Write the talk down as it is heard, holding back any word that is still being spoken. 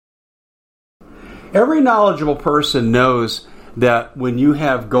Every knowledgeable person knows that when you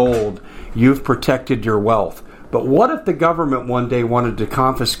have gold, you've protected your wealth. But what if the government one day wanted to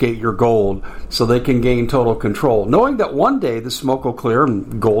confiscate your gold so they can gain total control, knowing that one day the smoke will clear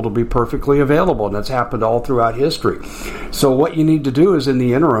and gold will be perfectly available, and that's happened all throughout history. So what you need to do is, in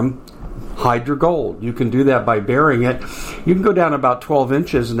the interim, hide your gold. You can do that by burying it. You can go down about 12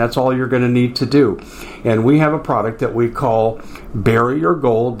 inches, and that's all you're going to need to do. And we have a product that we call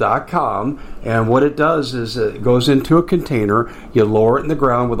buryyourgold.com, and what it does is it goes into a container. You lower it in the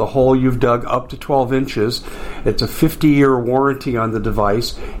ground with a hole you've dug up to 12 inches. It's a 50-year warranty on the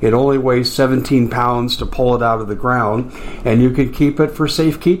device. It only weighs 17 pounds to pull it out of the ground, and you can keep it for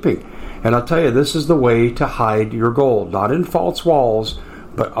safekeeping. And I'll tell you, this is the way to hide your gold, not in false walls,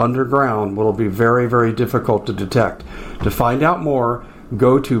 but underground. Will be very, very difficult to detect. To find out more,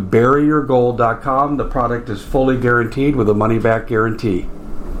 go to buryyourgold.com. The product is fully guaranteed with a money-back guarantee.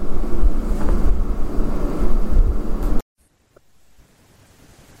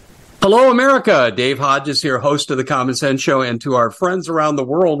 Hello, America. Dave Hodges here, host of the Common Sense Show, and to our friends around the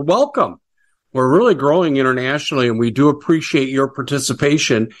world, welcome. We're really growing internationally, and we do appreciate your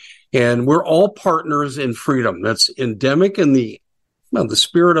participation, and we're all partners in freedom. That's endemic in the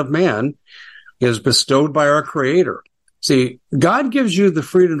spirit of man is bestowed by our Creator. See, God gives you the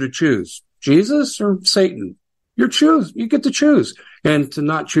freedom to choose Jesus or Satan. You get to choose. And to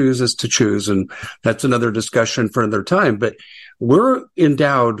not choose is to choose. And that's another discussion for another time. But we're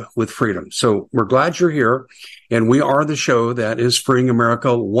endowed with freedom. So we're glad you're here. And we are the show that is freeing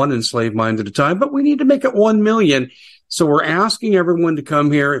America one enslaved mind at a time. But we need to make it 1 million. So we're asking everyone to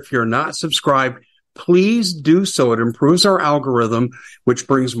come here. If you're not subscribed, please do so. It improves our algorithm, which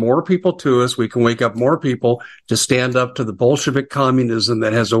brings more people to us. We can wake up more people to stand up to the Bolshevik communism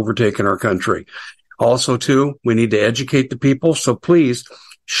that has overtaken our country. Also, too, we need to educate the people. So please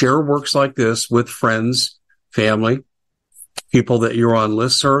share works like this with friends, family, people that you're on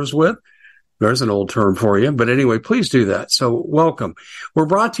listservs with. There's an old term for you. But anyway, please do that. So welcome. We're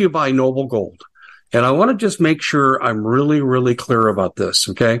brought to you by Noble Gold. And I want to just make sure I'm really, really clear about this,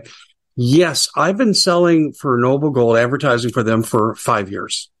 okay? Yes, I've been selling for Noble Gold, advertising for them for 5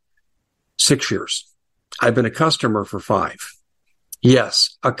 years, 6 years. I've been a customer for 5.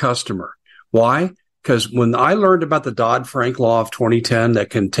 Yes, a customer. Why? Because when I learned about the Dodd-Frank law of 2010 that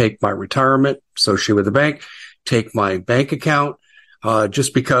can take my retirement associated with the bank, take my bank account,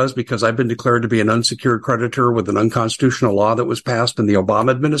 just because I've been declared to be an unsecured creditor with an unconstitutional law that was passed in the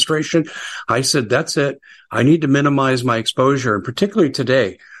Obama administration, I said, that's it. I need to minimize my exposure, and particularly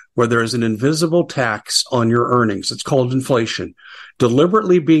today, where there is an invisible tax on your earnings. It's called inflation,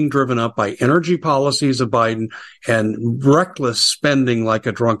 deliberately being driven up by energy policies of Biden and reckless spending like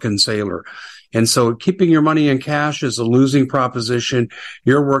a drunken sailor. And so keeping your money in cash is a losing proposition.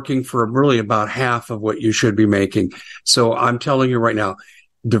 You're working for really about half of what you should be making. So I'm telling you right now,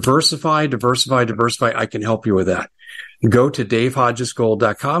 diversify. I can help you with that. Go to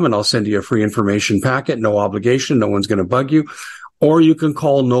davehodgesgold.com and I'll send you a free information packet. No obligation. No one's going to bug you. Or you can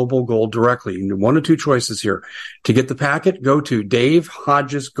call Noble Gold directly. You have one of two choices here. To get the packet, go to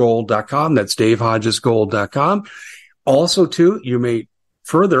davehodgesgold.com. That's davehodgesgold.com. Also, too, you may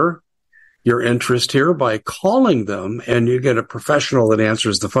further your interest here by calling them, and you get a professional that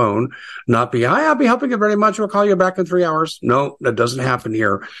answers the phone, not be, I'll be helping you very much. We'll call you back in 3 hours. No, that doesn't happen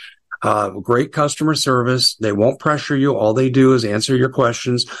here. Great customer service. They won't pressure you. All they do is answer your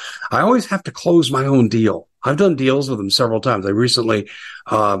questions. I always have to close my own deal. I've done deals with them several times. I recently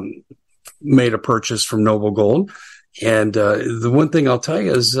made a purchase from Noble Gold. And the one thing I'll tell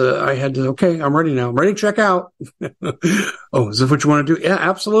you is I had to, okay, I'm ready now. I'm ready to check out. Oh, is this what you want to do? Yeah,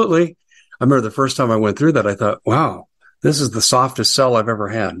 absolutely. I remember the first time I went through that, I thought, wow, this is the softest sell I've ever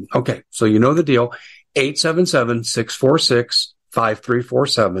had. Okay, so you know the deal.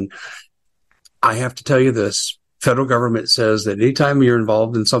 877-646-5347. I have to tell you this. Federal government says that anytime you're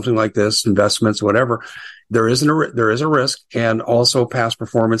involved in something like this, investments, whatever, there is a risk, and also past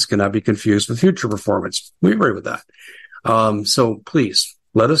performance cannot be confused with future performance. We agree with that. So please,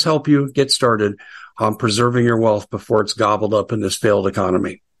 let us help you get started on preserving your wealth before it's gobbled up in this failed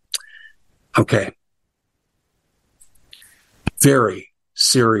economy. Okay. Very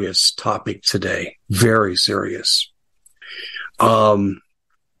serious topic today. Very serious. I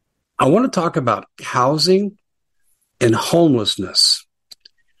want to talk about housing and homelessness.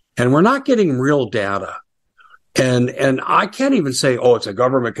 And we're not getting real data. And I can't even say, oh, it's a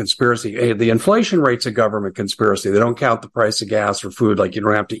government conspiracy. Hey, the inflation rate's a government conspiracy. They don't count the price of gas or food, like you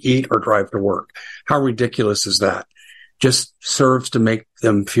don't have to eat or drive to work. How ridiculous is that? Just serves to make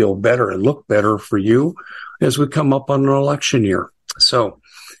them feel better and look better for you as we come up on an election year. So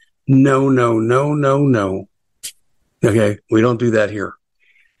No, no, no, no, no. Okay, we don't do that here.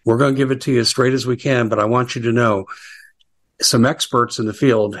 We're going to give it to you as straight as we can, but I want you to know some experts in the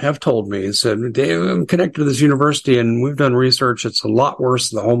field have told me and said, Dave, I'm connected to this university and we've done research. It's a lot worse.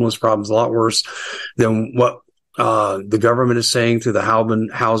 The homeless problem is a lot worse than what the government is saying through the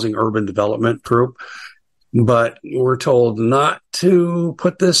Housing Urban Development Group. But we're told not to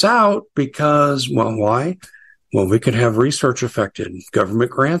put this out because, well, why? Well, we could have research affected,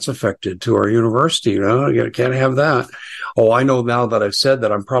 government grants affected to our university. You can't have that. Oh, I know now that I've said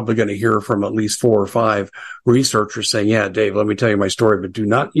that I'm probably going to hear from at least 4 or 5 researchers saying, yeah, Dave, let me tell you my story, but do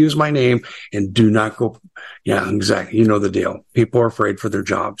not use my name and do not go. Yeah, exactly. You know the deal. People are afraid for their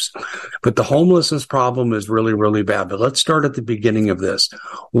jobs. But the homelessness problem is really, really bad. But let's start at the beginning of this.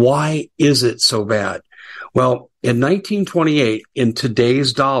 Why is it so bad? Well, in 1928, in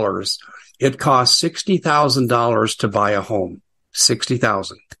today's dollars, it cost $60,000 to buy a home.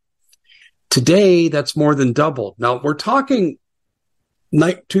 $60,000. Today, that's more than doubled. Now, we're talking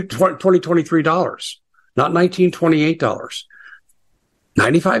 $2023, not $1928.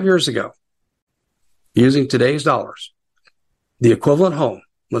 95 years ago, using today's dollars, the equivalent home,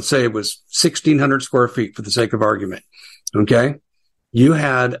 let's say it was 1,600 square feet for the sake of argument, okay? You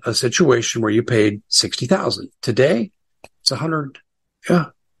had a situation where you paid $60,000. Today, it's 100. Yeah.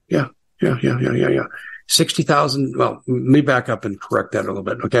 60,000. Well, let me back up and correct that a little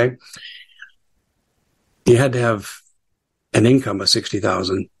bit. Okay. You had to have an income of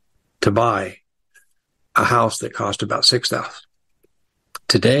 60,000 to buy a house that cost about 6,000.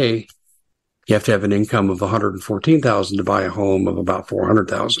 Today, you have to have an income of 114,000 to buy a home of about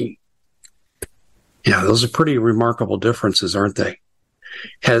 400,000. Yeah, those are pretty remarkable differences, aren't they?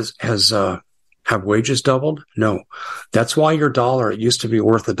 Have wages doubled? No. That's why your dollar, it used to be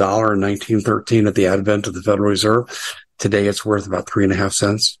worth $1 in 1913 at the advent of the Federal Reserve. Today it's worth about 3.5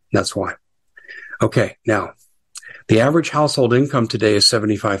 cents. That's why. Okay. Now, the average household income today is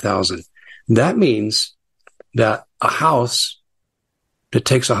 $75,000. That means that a house that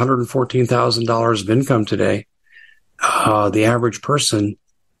takes $114,000 of income today, the average person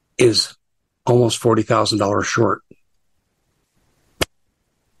is almost $40,000 short.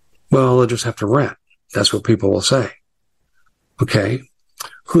 Well, they'll just have to rent. That's what people will say. Okay.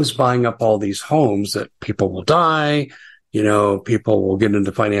 Who's buying up all these homes that people will die? People will get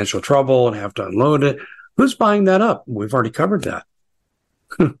into financial trouble and have to unload it. Who's buying that up? We've already covered that.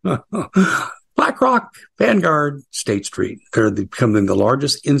 BlackRock, Vanguard, State Street. They're becoming the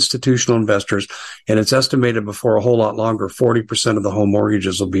largest institutional investors. And it's estimated before a whole lot longer, 40% of the home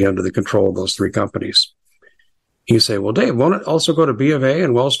mortgages will be under the control of those 3 companies. You say, well, Dave, won't it also go to B of A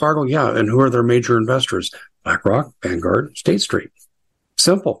and Wells Fargo? Yeah. And who are their major investors? BlackRock, Vanguard, State Street.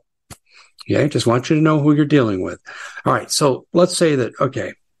 Simple. Yeah. Just want you to know who you're dealing with. All right. So let's say that,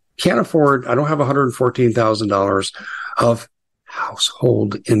 okay, can't afford, I don't have $114,000 of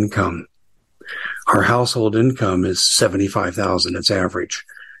household income. Our household income is $75,000. It's average.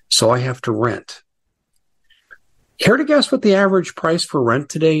 So I have to rent. Care to guess what the average price for rent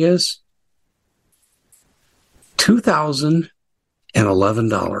today is? $2,011.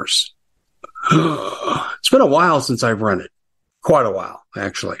 It's been a while since I've rented. Quite a while,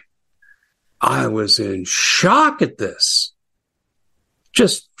 actually. I was in shock at this.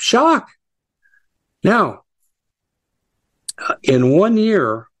 Just shock. Now, in 1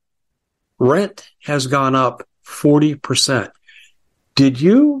 year, rent has gone up 40%. Did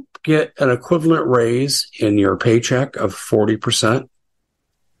you get an equivalent raise in your paycheck of 40%?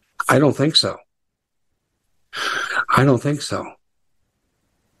 I don't think so.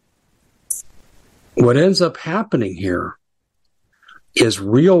 What ends up happening here is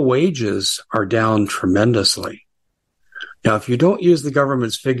real wages are down tremendously. Now, if you don't use the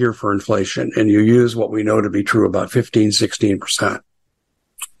government's figure for inflation and you use what we know to be true, about 16%,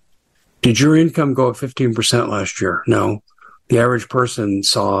 did your income go up 15% last year? No. The average person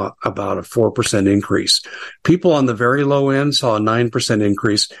saw about a 4% increase. People on the very low end saw a 9%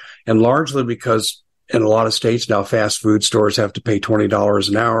 increase, and largely because in a lot of states now, fast food stores have to pay $20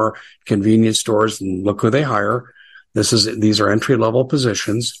 an hour, convenience stores, and look who they hire. These are entry-level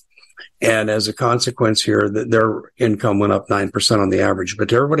positions. And as a consequence here, their income went up 9% on the average. But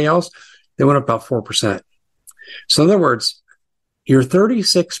to everybody else, they went up about 4%. So in other words, you're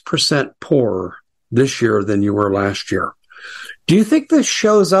 36% poorer this year than you were last year. Do you think this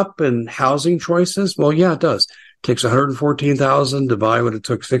shows up in housing choices? Well, yeah, it does. It takes $114,000 to buy what it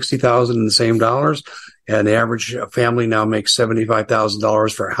took $60,000 in the same dollars. And the average family now makes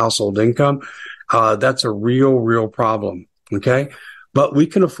 $75,000 for household income. That's a real problem. Okay. but we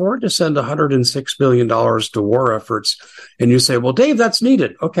can afford to send $106 billion to war efforts. And you say, well, Dave, that's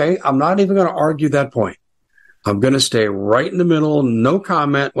needed. Okay, I'm not even going to argue that point. I'm going to stay right in the middle, no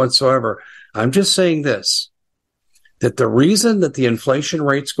comment whatsoever. I'm just saying this, that the reason that the inflation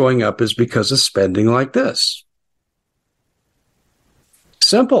rate's going up is because of spending like this.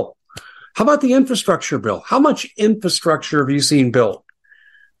 Simple. How about the infrastructure bill? How much infrastructure have you seen built?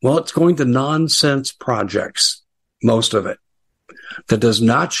 Well, it's going to nonsense projects, most of it, that does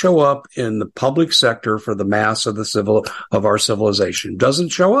not show up in the public sector for the mass of our civilization. Doesn't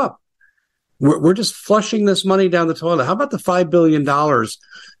show up. We're just flushing this money down the toilet. How about the $5 billion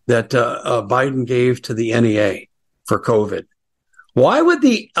that Biden gave to the NEA for COVID? Why would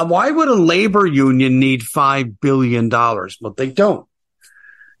a labor union need $5 billion? Well, they don't.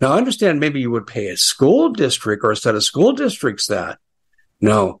 Now, I understand maybe you would pay a school district or a set of school districts that.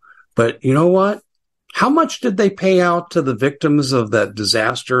 No, but you know what? How much did they pay out to the victims of that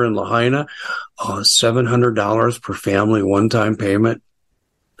disaster in Lahaina? Oh, $700 per family, one-time payment.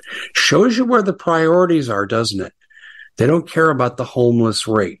 Shows you where the priorities are, doesn't it? They don't care about the homeless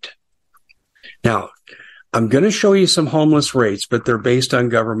rate. Now, I'm going to show you some homeless rates, but they're based on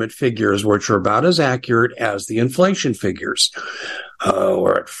government figures, which are about as accurate as the inflation figures.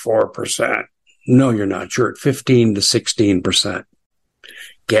 We're at 4%. No, you're not. You're at 15 to 16%.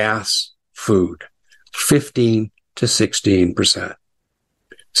 Gas, food, 15 to 16%.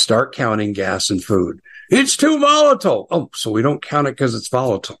 Start counting gas and food. It's too volatile. Oh, so we don't count it because it's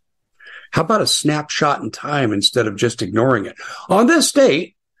volatile. How about a snapshot in time instead of just ignoring it? On this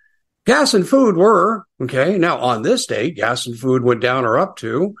date, gas and food were, okay, now on this date, gas and food went down or up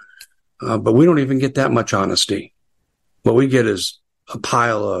to, but we don't even get that much honesty. What we get is a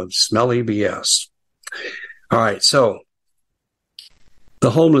pile of smelly BS. All right, so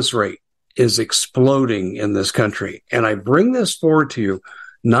the homeless rate is exploding in this country. And I bring this forward to you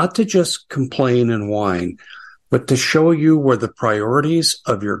not to just complain and whine, but to show you where the priorities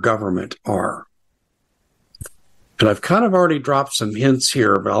of your government are. And I've kind of already dropped some hints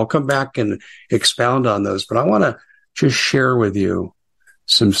here, but I'll come back and expound on those. But I want to just share with you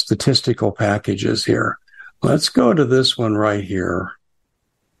some statistical packages here. Let's go to this one right here.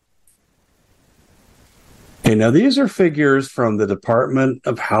 Okay, now these are figures from the Department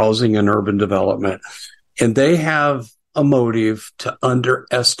of Housing and Urban Development, and they have a motive to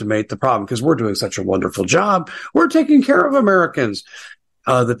underestimate the problem because we're doing such a wonderful job. We're taking care of Americans.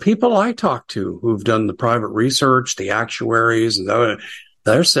 The people I talk to who've done the private research, the actuaries, and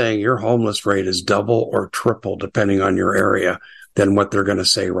they're saying your homeless rate is double or triple, depending on your area, than what they're going to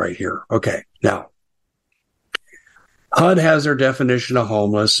say right here. Okay, now, HUD has their definition of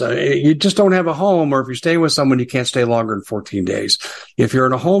homeless. You just don't have a home, or if you're staying with someone, you can't stay longer than 14 days. If you're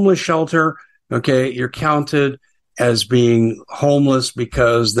in a homeless shelter, okay, you're counted as being homeless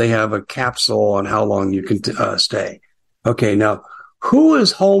because they have a capsule on how long you can stay. Okay, now, who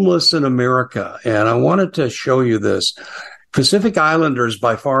is homeless in America? And I wanted to show you this. Pacific Islanders,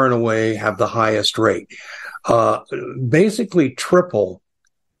 by far and away, have the highest rate. Basically triple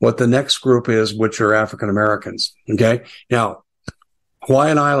what the next group is, which are African Americans. Okay, now,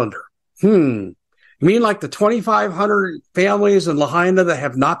 Hawaiian Islander. You mean like the 2,500 families in Lahaina that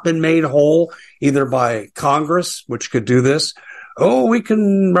have not been made whole, either by Congress, which could do this? Oh, we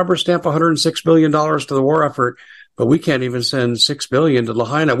can rubber stamp $106 billion to the war effort, but we can't even send $6 billion to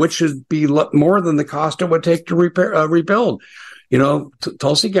Lahaina, which should be more than the cost it would take to rebuild. You know,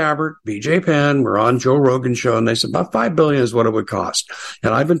 Tulsi Gabbard, BJ Penn, we're on Joe Rogan's show, and they said about $5 billion is what it would cost.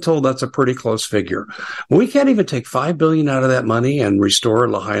 And I've been told that's a pretty close figure. We can't even take $5 billion out of that money and restore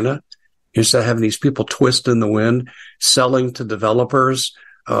Lahaina instead of having these people twist in the wind, selling to developers,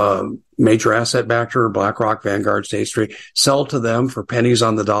 major asset backer, BlackRock, Vanguard, State Street, sell to them for pennies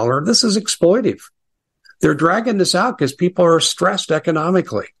on the dollar. This is exploitive. They're dragging this out because people are stressed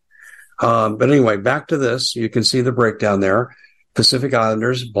economically. But anyway, back to this. You can see the breakdown there. Pacific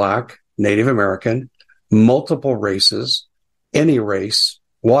Islanders, Black, Native American, multiple races, any race,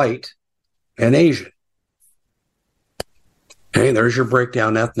 white, and Asian. Okay, there's your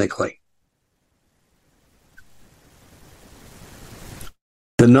breakdown ethnically.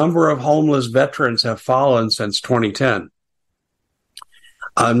 The number of homeless veterans have fallen since 2010.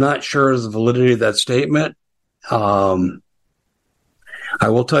 I'm not sure of the validity of that statement. I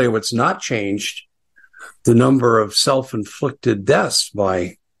will tell you what's not changed. The number of self-inflicted deaths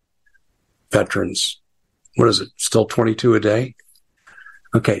by veterans. What is it? Still 22 a day?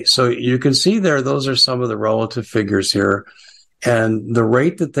 Okay, so you can see there, those are some of the relative figures here. And the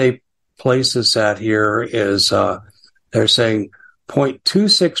rate that they place us at here is, they're saying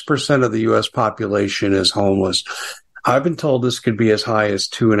 0.26% of the U.S. population is homeless. I've been told this could be as high as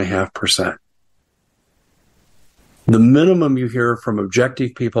 2.5%. The minimum you hear from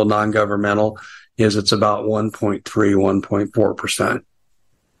objective people, non-governmental, is it's about 1.3, 1.4%.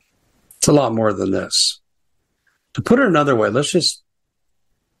 It's a lot more than this. To put it another way, let's just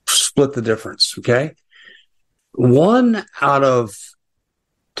split the difference, okay? 1 out of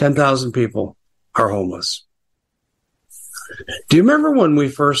 10,000 people are homeless. Do you remember when we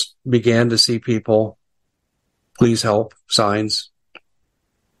first began to see people, please help signs?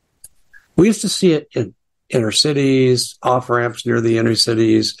 We used to see it in inner cities, off-ramps near the inner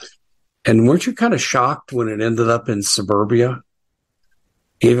cities. And weren't you kind of shocked when it ended up in suburbia,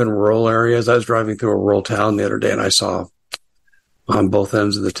 even rural areas? I was driving through a rural town the other day, and I saw on both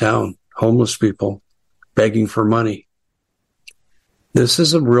ends of the town homeless people begging for money. This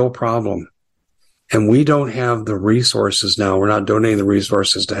is a real problem. And we don't have the resources now. We're not donating the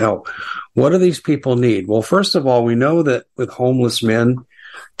resources to help. What do these people need? Well, first of all, we know that with homeless men,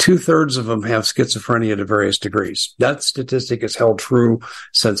 2/3 of them have schizophrenia to various degrees. That statistic has held true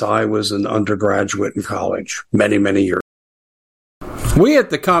since I was an undergraduate in college, many, many years. We at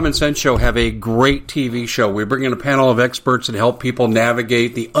the Common Sense Show have a great TV show. We bring in a panel of experts and help people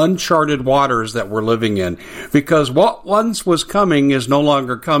navigate the uncharted waters that we're living in. Because what once was coming is no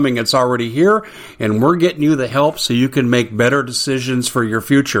longer coming. It's already here, and we're getting you the help so you can make better decisions for your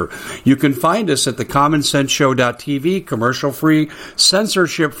future. You can find us at thecommonsenseshow.tv, commercial-free,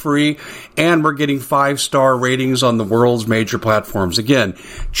 censorship-free, and we're getting 5-star ratings on the world's major platforms. Again,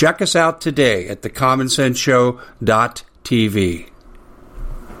 check us out today at thecommonsenseshow.tv.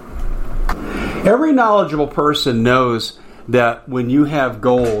 Every knowledgeable person knows that when you have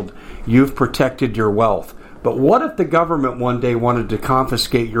gold, you've protected your wealth. But what if the government one day wanted to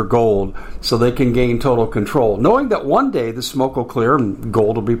confiscate your gold so they can gain total control, knowing that one day the smoke will clear and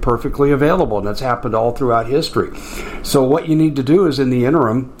gold will be perfectly available, and that's happened all throughout history. So what you need to do is, in the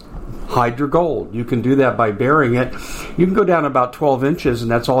interim, hide your gold. You can do that by burying it. You can go down about 12 inches, and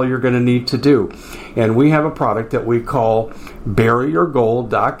that's all you're going to need to do. And we have a product that we call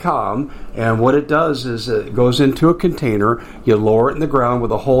buryyourgold.com, and what it does is it goes into a container. You lower it in the ground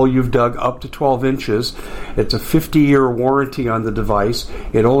with a hole you've dug up to 12 inches. It's a 50-year warranty on the device.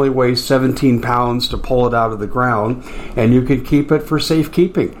 It only weighs 17 pounds to pull it out of the ground, and you can keep it for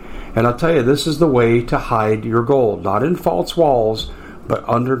safekeeping. And I'll tell you, this is the way to hide your gold, not in false walls, but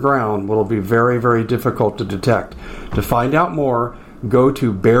underground. Will be very, very difficult to detect. To find out more, go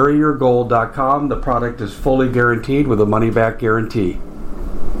to buryyourgold.com. The product is fully guaranteed with a money-back guarantee.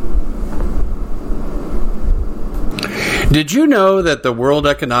 Did you know that the World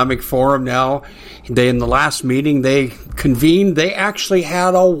Economic Forum now, in the last meeting they convened, they actually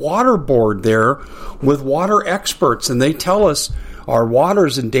had a water board there with water experts, and they tell us our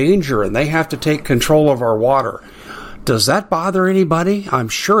water's in danger and they have to take control of our water. Does that bother anybody? I'm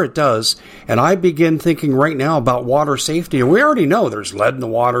sure it does. And I begin thinking right now about water safety. And we already know there's lead in the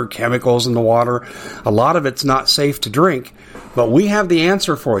water, chemicals in the water. A lot of it's not safe to drink. But we have the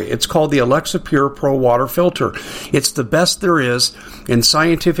answer for you. It's called the Alexa Pure Pro Water Filter. It's the best there is, and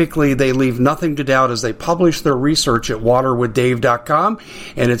scientifically they leave nothing to doubt as they publish their research at waterwithdave.com,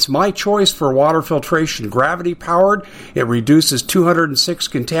 and it's my choice for water filtration. Gravity powered, it reduces 206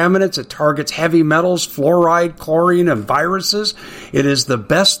 contaminants, it targets heavy metals, fluoride, chlorine, and viruses. It is the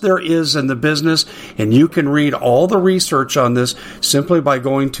best there is in the business, and you can read all the research on this simply by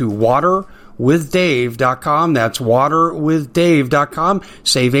going to waterwithdave.com. That's waterwithdave.com.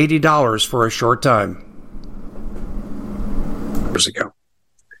 Save $80 for a short time. Years ago,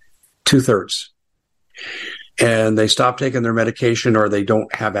 2/3. And they stop taking their medication, or they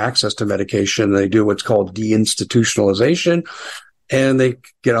don't have access to medication. They do what's called deinstitutionalization, and they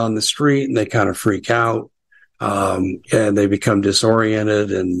get on the street and they kind of freak out, and they become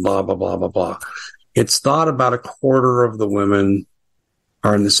disoriented and blah, blah, blah, blah, blah. It's thought about a quarter of the women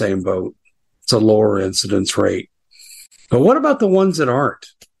are in the same boat. It's a lower incidence rate. But what about the ones that aren't?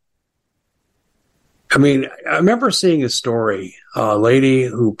 I mean, I remember seeing a story, a lady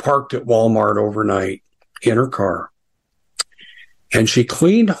who parked at Walmart overnight in her car, and she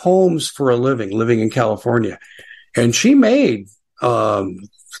cleaned homes for a living in California. And she made $35,000,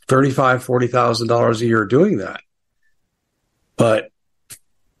 $40,000 a year doing that. But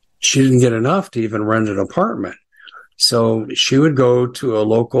she didn't get enough to even rent an apartment. So she would go to a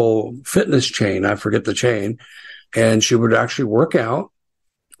local fitness chain, I forget the chain, and she would actually work out.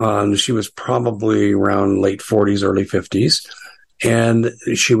 She was probably around late 40s, early 50s, and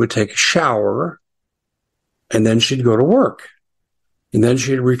she would take a shower, and then she'd go to work. And then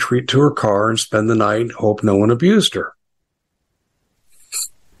she'd retreat to her car and spend the night, hope no one abused her.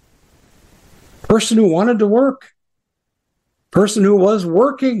 Person who wanted to work person who was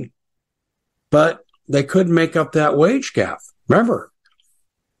working, but they couldn't make up that wage gap. Remember,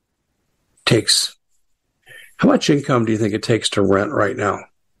 how much income do you think it takes to rent right now?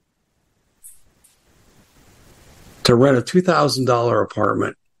 To rent a $2,000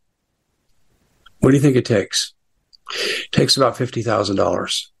 apartment, what do you think it takes? It takes about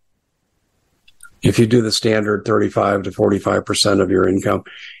 $50,000. If you do the standard 35 to 45% of your income,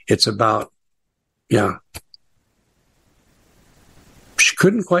 it's about, She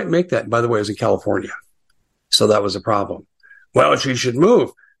couldn't quite make that. By the way, it was in California. So that was a problem. Well, she should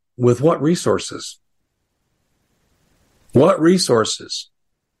move. With what resources? What resources?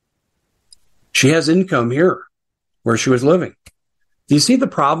 She has income here where she was living. Do you see the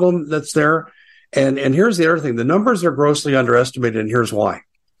problem that's there? And here's the other thing. The numbers are grossly underestimated, and here's why.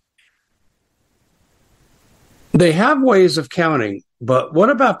 They have ways of counting, but what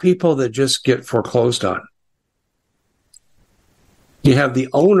about people that just get foreclosed on? You have the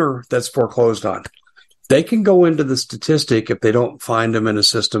owner that's foreclosed on. They can go into the statistic if they don't find them in a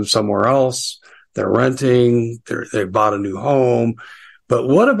system somewhere else. They're renting, they bought a new home. But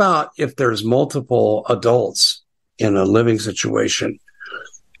what about if there's multiple adults in a living situation?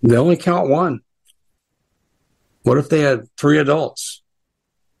 They only count one. What if they had 3 adults?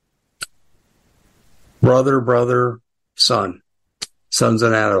 Brother, son. Son's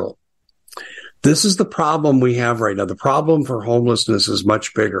an adult. This is the problem we have right now. The problem for homelessness is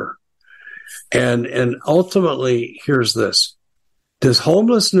much bigger. And ultimately, here's this. Does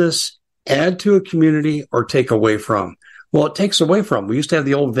homelessness add to a community or take away from? Well, it takes away from. We used to have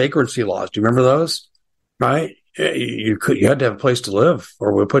the old vagrancy laws. Do you remember those? Right? You had to have a place to live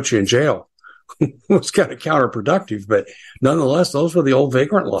or we'll put you in jail. It was kind of counterproductive, but nonetheless, those were the old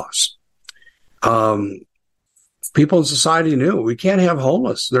vagrant laws. People in society knew we can't have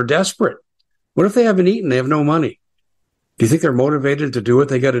homeless. They're desperate. What if they haven't eaten? They have no money. Do you think they're motivated to do what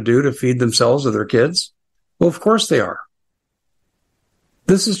they got to do to feed themselves or their kids? Well, of course they are.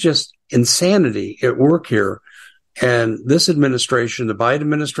 This is just insanity at work here. And this administration, the Biden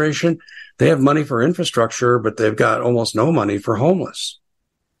administration, they have money for infrastructure, but they've got almost no money for homeless.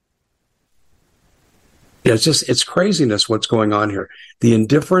 Yeah, it's craziness what's going on here. The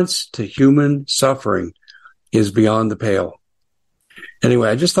indifference to human suffering is beyond the pale. Anyway,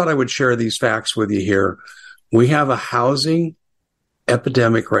 I just thought I would share these facts with you here. We have a housing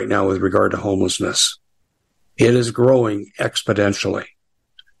epidemic right now with regard to homelessness. It is growing exponentially,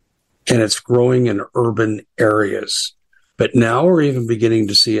 and it's growing in urban areas. But now we're even beginning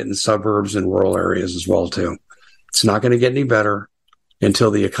to see it in suburbs and rural areas as well, too. It's not going to get any better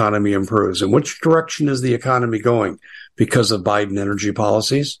until the economy improves. And which direction is the economy going? Because of Biden energy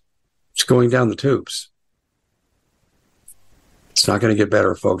policies, it's going down the tubes. It's not going to get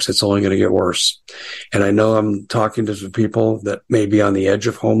better, folks. It's only going to get worse. And I know I'm talking to some people that may be on the edge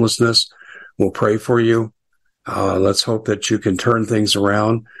of homelessness. We'll pray for you. Let's hope that you can turn things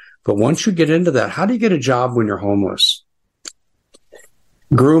around. But once you get into that, how do you get a job when you're homeless?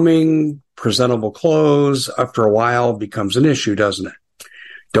 Grooming, presentable clothes, after a while becomes an issue, doesn't it?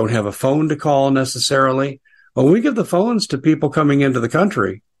 Don't have a phone to call necessarily. Well, we give the phones to people coming into the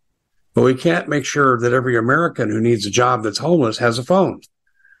country, but we can't make sure that every American who needs a job that's homeless has a phone.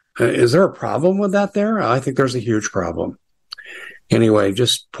 Is there a problem with that there? I think there's a huge problem. Anyway,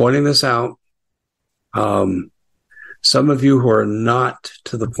 just pointing this out. Some of you who are not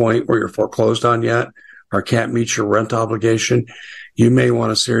to the point where you're foreclosed on yet or can't meet your rent obligation, you may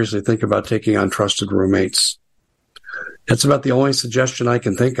want to seriously think about taking on trusted roommates. That's about the only suggestion I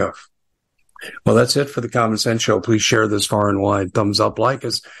can think of. Well, that's it for the Common Sense Show. Please share this far and wide. Thumbs up, like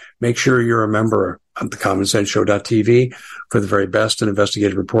us. Make sure you're a member of the CommonSenseShow.tv for the very best in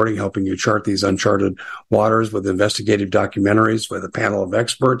investigative reporting, helping you chart these uncharted waters with investigative documentaries with a panel of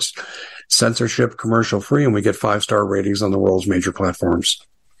experts, censorship, commercial-free, and we get 5-star ratings on the world's major platforms.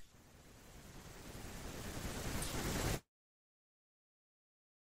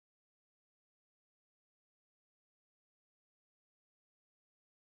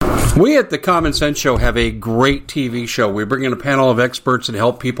 We at the Common Sense Show have a great TV show. We bring in a panel of experts and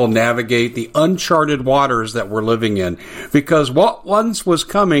help people navigate the uncharted waters that we're living in. Because what once was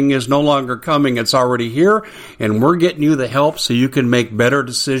coming is no longer coming. It's already here, and we're getting you the help so you can make better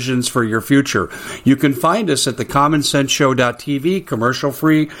decisions for your future. You can find us at thecommonsenseshow.tv,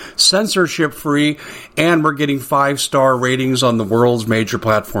 commercial-free, censorship-free, and we're getting 5-star ratings on the world's major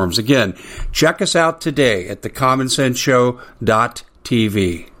platforms. Again, check us out today at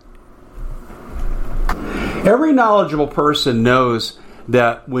thecommonsenseshow.tv. Every knowledgeable person knows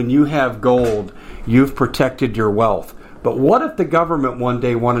that when you have gold, you've protected your wealth. But what if the government one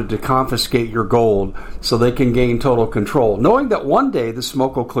day wanted to confiscate your gold so they can gain total control, knowing that one day the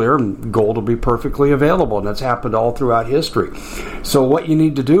smoke will clear and gold will be perfectly available, and that's happened all throughout history. So what you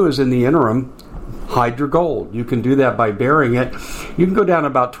need to do is, in the interim, hide your gold. You can do that by burying it. You can go down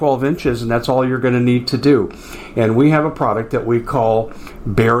about 12 inches, and that's all you're going to need to do. And we have a product that we call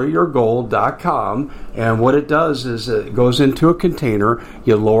buryyourgold.com, and what it does is it goes into a container.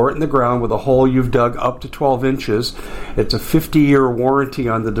 You lower it in the ground with a hole you've dug up to 12 inches. It's a 50-year warranty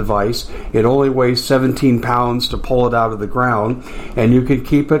on the device. It only weighs 17 pounds to pull it out of the ground, and you can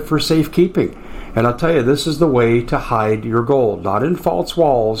keep it for safekeeping. And I'll tell you, this is the way to hide your gold, not in false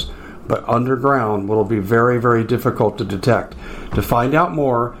walls, but underground. Will be very, very difficult to detect. To find out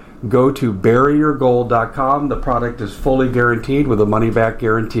more, go to buryyourgold.com. The product is fully guaranteed with a money-back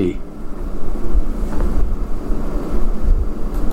guarantee.